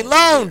 Say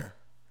loan!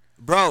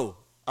 Bro,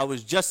 I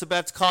was just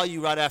about to call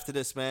you right after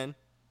this, man.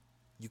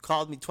 You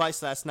called me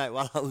twice last night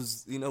while I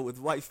was, with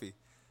wifey.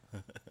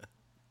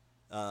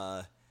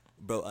 Bro,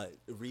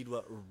 read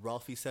what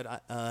Ralphie said,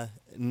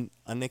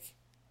 Nick.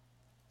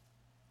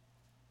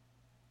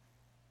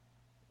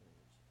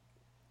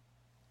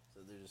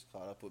 So they're just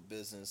caught up with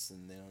business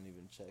and they don't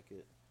even check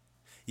it.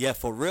 Yeah,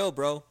 for real,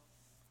 bro.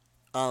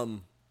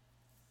 And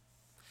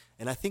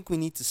I think we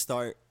need to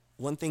start.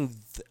 One thing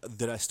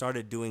that I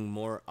started doing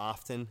more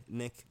often,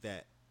 Nick,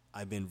 that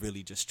I've been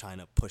really just trying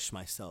to push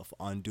myself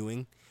on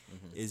doing,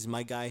 is,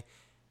 my guy,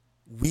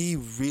 we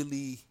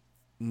really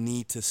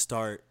need to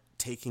start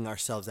taking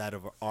ourselves out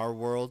of our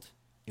world,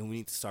 and we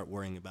need to start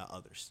worrying about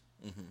others.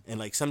 And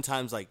like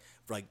sometimes, like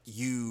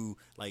you,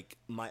 like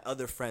my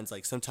other friends,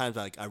 like sometimes,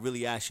 like I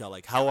really ask y'all,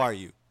 like, how are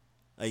you?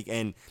 Like,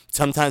 and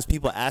sometimes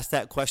people ask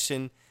that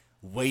question,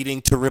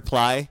 waiting to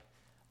reply.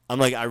 I'm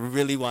like, I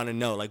really want to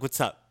know, like,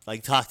 what's up?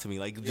 Like, talk to me.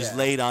 Like, just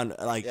lay it on.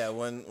 Like, yeah,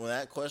 when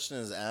that question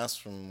is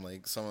asked from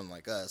like someone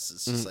like us,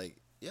 it's just like,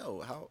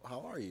 yo,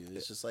 how are you?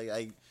 It's just like,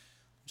 I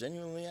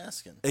genuinely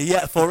asking.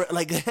 Yeah, for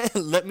like,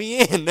 let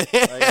me in. Like,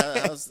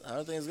 how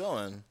are things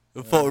going?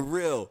 For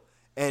real.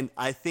 And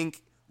I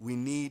think we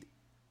need.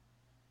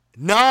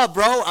 Nah,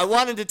 bro, I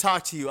wanted to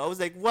talk to you. I was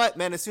like, what,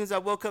 man? As soon as I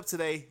woke up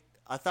today,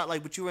 I thought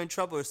like, but you were in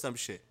trouble or some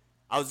shit.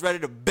 I was ready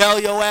to bail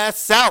your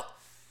ass out.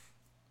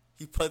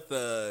 He put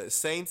the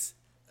Saints.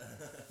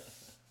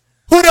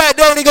 Who that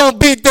only gonna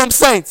beat them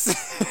Saints?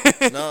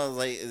 No,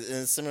 like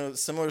in a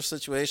similar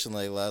situation.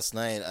 Like last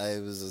night, I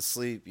was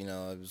asleep.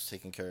 I was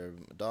taking care of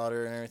my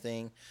daughter and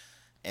everything,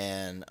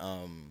 and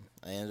I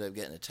ended up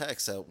getting a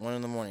text at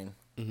 1 a.m.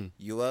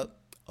 You up?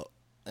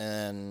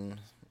 And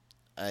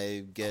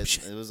I get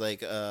it was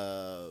like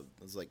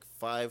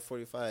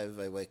 5:45.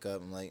 I wake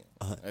up. I'm like,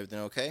 everything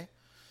okay?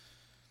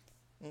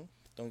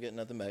 Don't get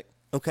nothing back.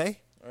 Okay.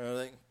 All right,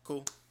 like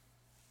cool.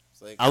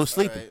 It's like I was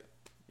sleeping. Right.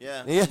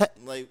 Yeah. Yeah.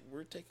 Like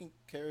we're taking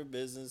care of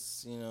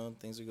business.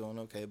 Things are going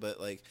okay. But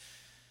like,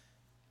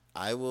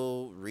 I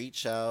will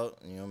reach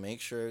out.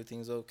 Make sure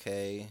everything's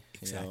okay.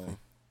 Exactly.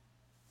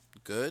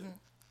 Good.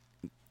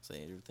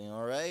 Say everything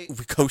all right.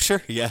 We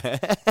kosher? Yeah.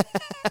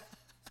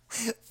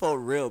 For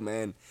real,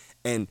 man.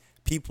 And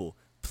people,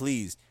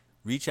 please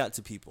reach out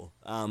to people.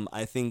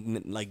 I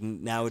think like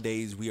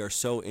nowadays we are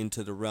so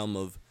into the realm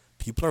of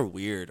people are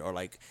weird or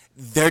like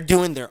they're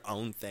doing their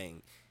own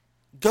thing.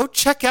 Go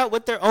check out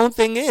what their own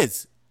thing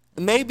is.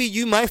 Maybe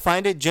you might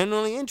find it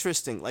genuinely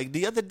interesting. Like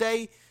the other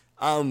day,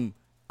 I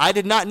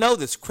did not know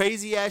this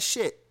crazy ass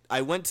shit.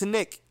 I went to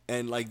Nick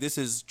and like this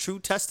is true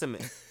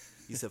testament.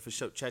 He said, for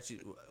sure, Chachi,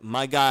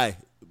 my guy,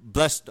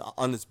 blessed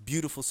on this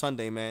beautiful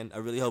Sunday, man. I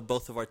really hope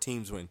both of our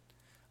teams win.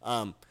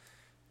 What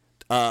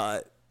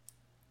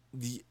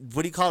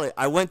do you call it?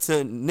 I went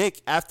to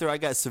Nick after I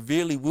got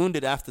severely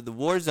wounded after the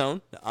war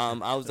zone.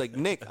 I was like,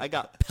 Nick, I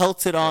got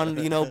pelted on,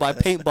 by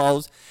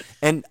paintballs.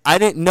 And I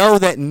didn't know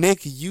that Nick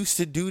used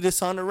to do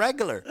this on a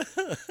regular.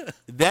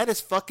 That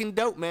is fucking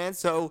dope, man.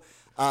 So,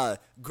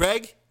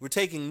 Greg, we're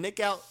taking Nick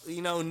out,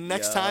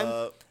 next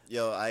time.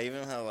 Yo, I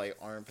even have like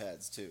arm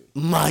pads too.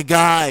 My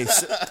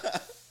guys.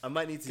 I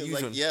might need to use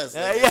like, one. Yes,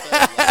 like I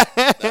said,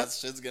 like, that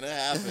shit's gonna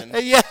happen.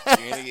 Yeah.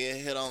 You're gonna get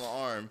hit on the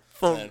arm.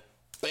 And then,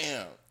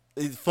 bam.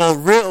 For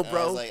real, And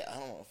bro. I was like, I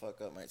don't want to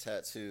fuck up my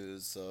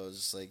tattoos, so I was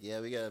just like,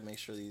 yeah, we gotta make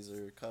sure these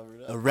are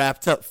covered up.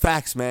 Wrapped up.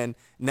 Facts, man.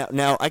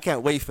 Now I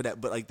can't wait for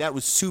that. But like that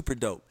was super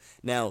dope.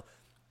 Now,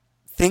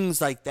 things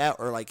like that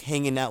or like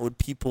hanging out with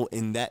people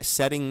in that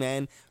setting,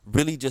 man,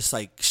 really just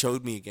like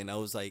showed me again. I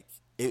was like,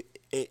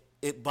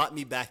 it brought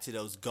me back to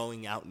those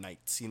going out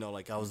nights.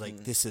 Like I was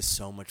like, this is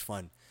so much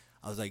fun.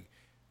 I was like,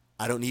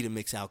 I don't need to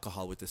mix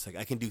alcohol with this. Like,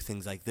 I can do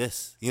things like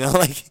this, you know,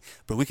 like,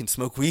 but we can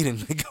smoke weed and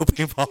go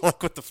paintball.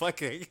 Like, what the fuck?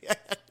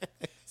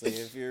 So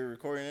if you're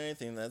recording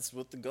anything, that's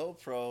with the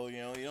GoPro. You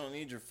know, you don't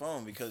need your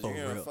phone because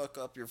you're gonna fuck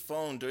up your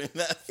phone during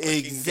that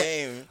fucking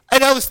game.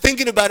 And I was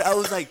thinking about it. I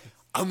was like,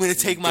 I'm gonna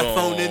take my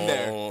phone in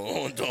there.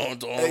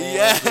 Don't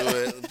Yeah. do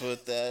it.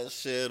 Put that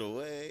shit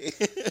away.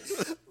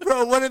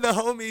 Bro, one of the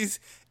homies,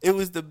 it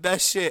was the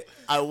best shit.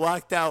 I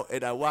walked out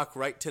and I walked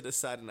right to the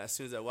side, and as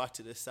soon as I walked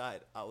to the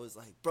side, I was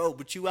like, bro,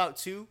 but you out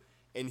too?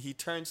 And he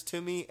turns to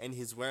me and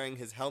he's wearing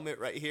his helmet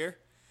right here.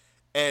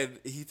 And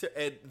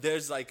and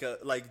there's like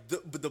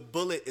the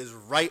bullet is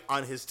right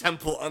on his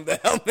temple on the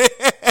helmet.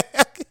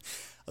 I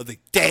was like,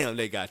 damn,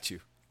 they got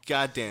you.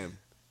 Goddamn.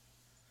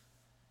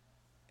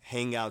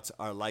 Hangouts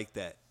are like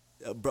that.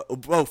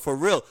 Bro, for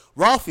real.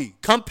 Ralphie,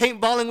 come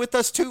paintballing with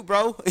us too,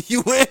 bro.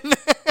 You win.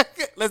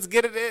 Let's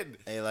get it in.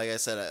 Hey, like I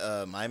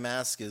said, my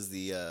mask is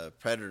the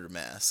Predator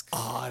mask.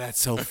 Oh, that's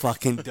so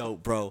fucking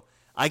dope, bro.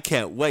 I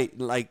can't wait.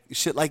 Like,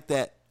 shit like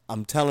that.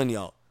 I'm telling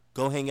y'all,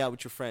 go hang out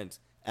with your friends.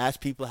 Ask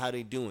people how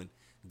they doing.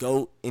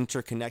 Go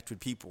interconnect with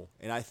people.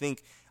 And I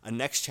think a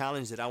next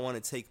challenge that I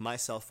want to take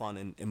myself on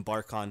and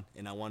embark on,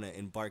 and I want to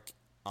embark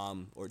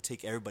or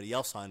take everybody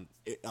else on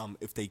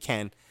if they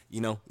can,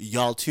 you know,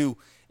 y'all too,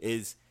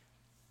 is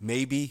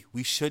maybe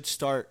we should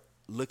start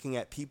looking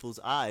at people's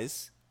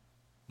eyes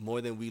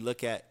more than we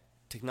look at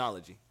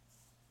technology.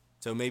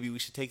 So maybe we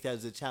should take that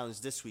as a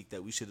challenge this week,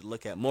 that we should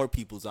look at more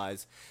people's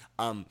eyes.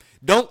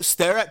 Don't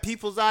stare at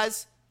people's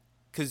eyes,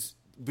 because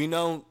we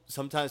know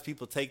sometimes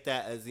people take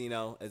that as, you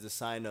know, as a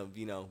sign of,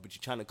 you know, but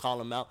you're trying to call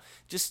them out.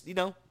 Just, you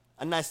know,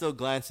 a nice little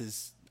glance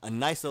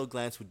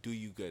would do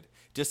you good.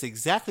 Just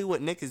exactly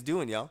what Nick is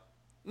doing, y'all.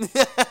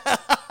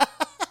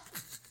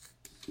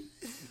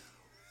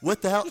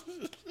 What the hell?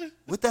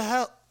 What the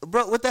hell?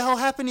 Bro, what the hell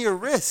happened to your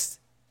wrist?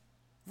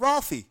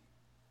 Ralphie,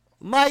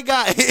 my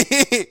guy.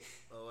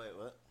 Oh, wait,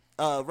 what?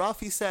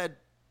 Ralphie said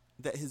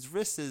that his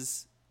wrist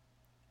is,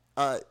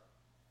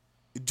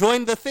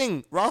 join the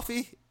thing,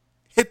 Ralphie.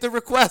 Hit the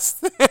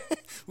request.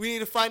 We need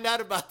to find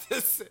out about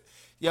this.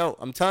 Yo,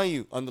 I'm telling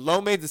you, on the Low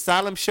Maids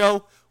Asylum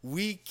show,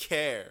 we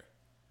care.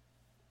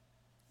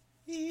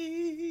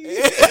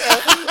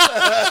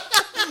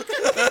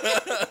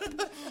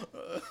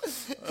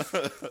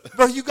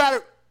 Bro, you got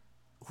it.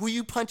 Who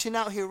you punching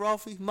out here,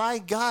 Ralphie? My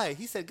guy.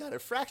 He said got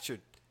it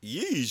fractured.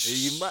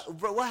 Yeesh.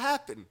 Bro, what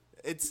happened?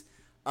 It's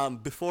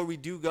before we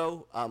do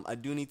go, I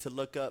do need to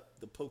look up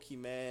the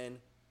Pokemon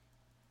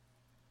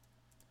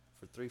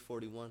for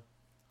 341.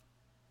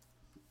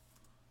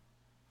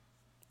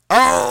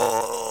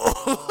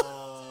 Oh,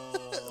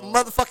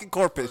 motherfucking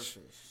Corpish.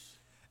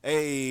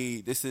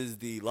 Hey, this is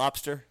the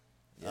lobster.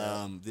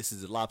 Yeah. This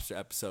is a lobster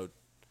episode,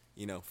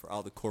 you know, for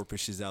all the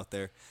Corpishes out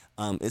there.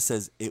 It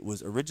says it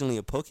was originally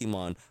a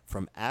Pokemon.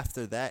 From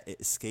after that, it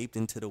escaped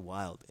into the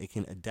wild. It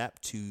can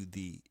adapt to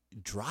the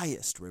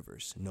driest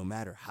rivers. No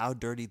matter how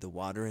dirty the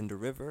water in the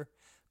river,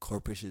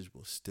 Corpishes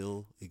will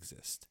still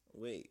exist.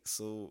 Wait,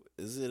 so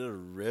is it a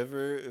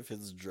river if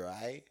it's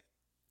dry?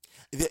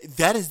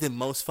 That is the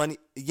most funny.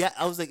 Yeah,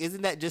 I was like,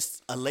 isn't that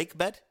just a lake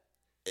bed?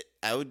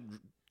 I would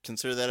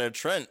consider that a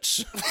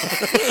trench.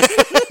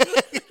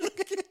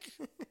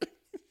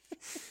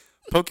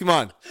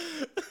 Pokemon.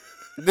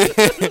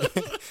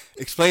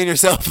 Explain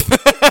yourself.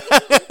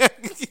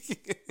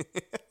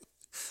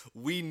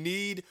 We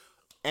need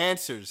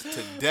answers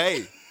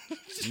today.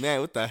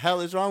 Man, what the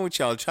hell is wrong with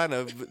y'all trying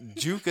to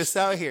juke us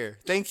out here?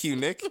 Thank you,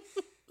 Nick.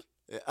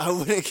 I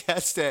wouldn't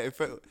catch that.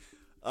 If it,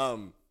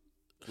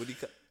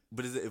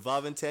 but is it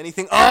evolve into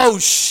anything? Oh,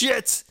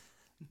 shit!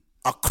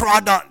 A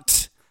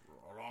crawdont.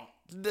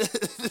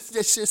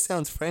 This shit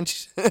sounds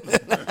French.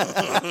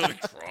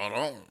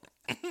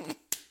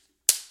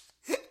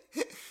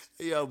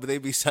 Yo, but they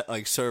be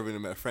like serving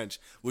them at French.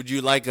 Would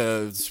you like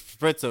a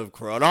spritz of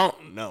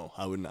crawdont? No,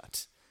 I would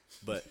not.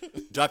 But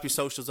drop your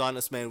socials on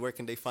us, man. Where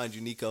can they find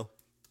you, Nico?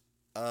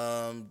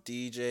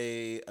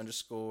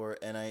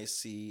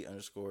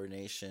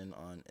 DJ_NIC_nation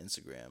on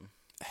Instagram.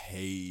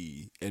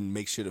 Hey, and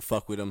make sure to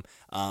fuck with them.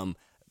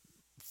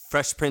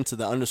 Fresh Prince of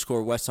the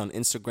 _West on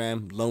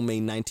Instagram.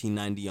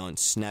 Lomay1990 on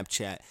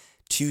Snapchat.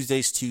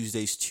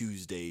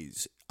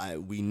 Tuesdays.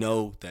 We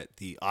know that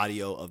the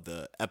audio of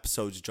the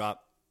episodes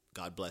drop.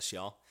 God bless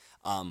y'all.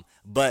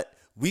 But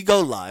we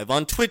go live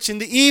on Twitch in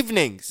the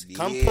evenings.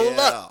 Come pull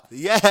up.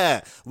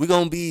 Yeah. We're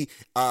going to be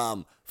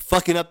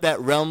fucking up that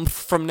realm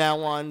from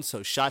now on.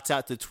 So shots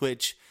out to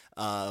Twitch.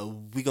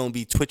 We going to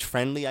be Twitch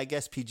friendly, I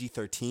guess.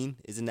 PG-13.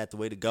 Isn't that the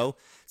way to go?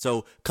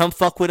 So come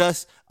fuck with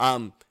us.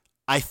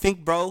 I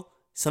think, bro,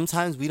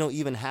 sometimes we don't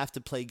even have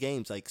to play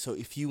games. Like, so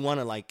if you want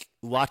to like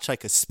watch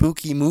like a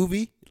spooky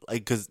movie,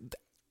 like, because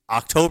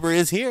October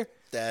is here.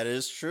 That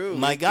is true.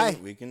 My guy.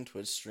 We can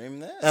Twitch stream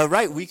that.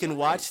 Right, we can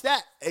watch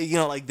that. You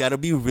know, like, that'll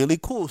be really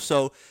cool.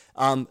 So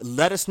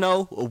let us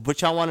know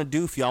what y'all want to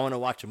do. If y'all want to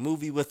watch a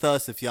movie with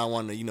us. If y'all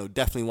want to, you know,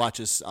 definitely watch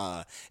us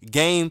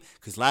game.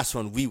 Because last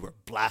one, we were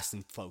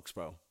blasting folks,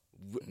 bro.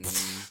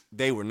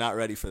 They were not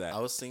ready for that. I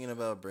was thinking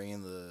about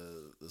bringing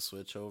the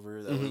Switch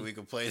over. That way we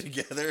could play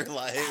together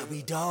live. That'd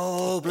be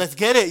dope. Let's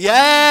get it.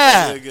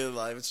 Yeah. A good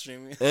live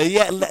streaming.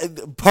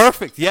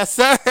 Perfect. Yes,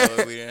 sir.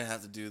 So we didn't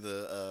have to do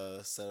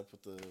the setup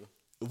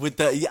with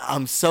the. Yeah,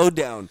 I'm so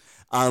down.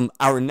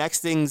 Our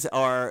next things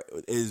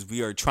is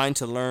we are trying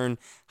to learn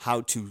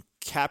how to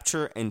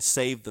capture and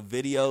save the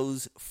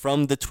videos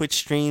from the Twitch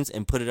streams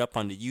and put it up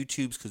on the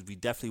YouTubes, because we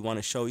definitely want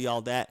to show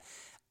y'all that.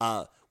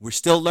 We're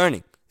still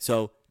learning,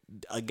 so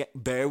again,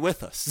 bear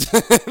with us.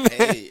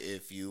 Hey,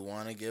 if you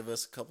want to give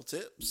us a couple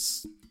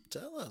tips,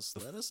 tell us.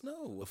 Let us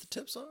know what the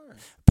tips are.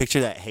 Picture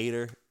that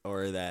hater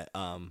or that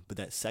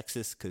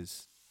sexist,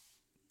 because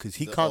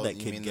he called that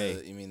kid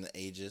gay. You mean the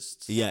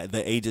ageist? Yeah,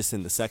 the ageist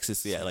and the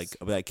sexist. Yeah, like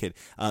that kid.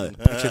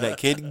 Picture that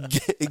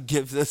kid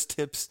gives us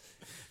tips.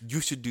 You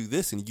should do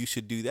this and you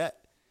should do that.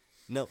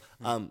 No.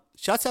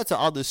 Shouts out to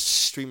all the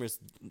streamers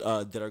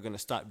that are gonna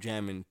stop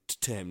jamming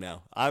to him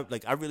now. I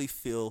really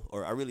feel,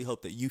 or I really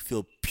hope that you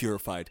feel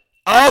purified.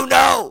 Oh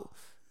no!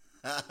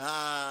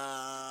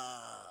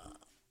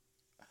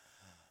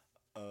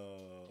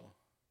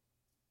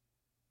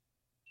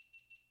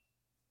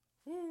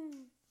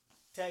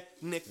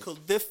 Technical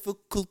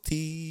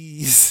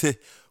difficulties.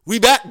 We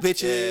back,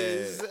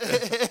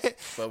 bitches. Yeah.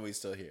 But we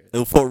still here.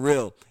 For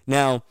real.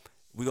 Now,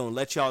 we're going to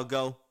let y'all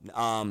go.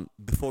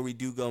 Before we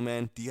do go,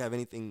 man, do you have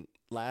anything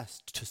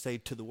last to say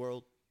to the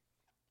world?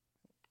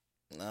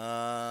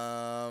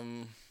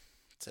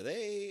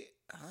 Today,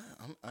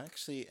 I'm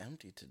actually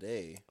empty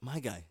today. My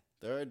guy.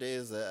 There are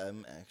days that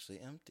I'm actually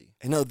empty.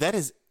 No, that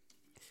is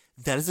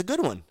a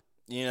good one.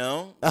 You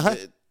know,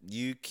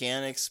 you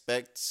can't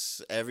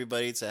expect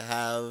everybody to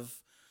have,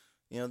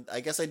 I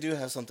guess I do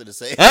have something to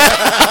say.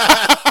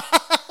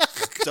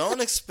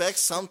 Don't expect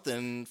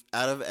something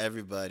out of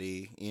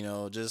everybody.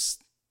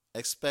 Just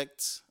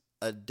expect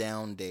a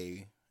down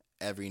day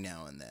every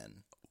now and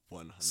then.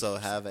 100%. So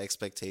have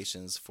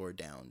expectations for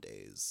down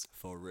days.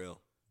 For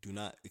real. Do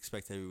not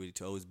expect everybody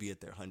to always be at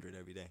their 100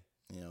 every day.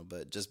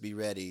 But just be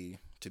ready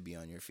to be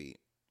on your feet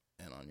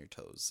and on your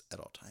toes at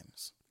all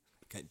times.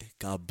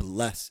 God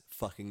bless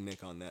fucking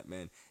Nick on that,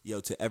 man. Yo,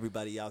 to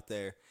everybody out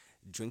there,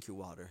 drink your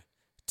water,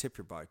 tip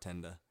your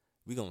bartender.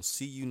 We gonna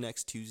see you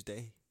next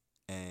Tuesday,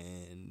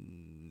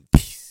 and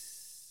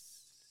peace.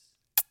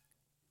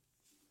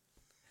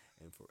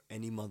 And for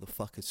any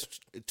motherfuckers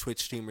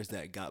Twitch streamers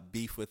that got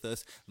beef with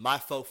us, my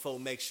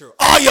fofo make sure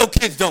all your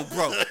kids don't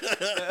grow.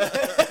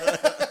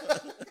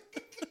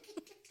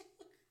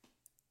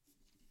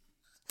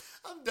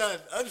 I'm done.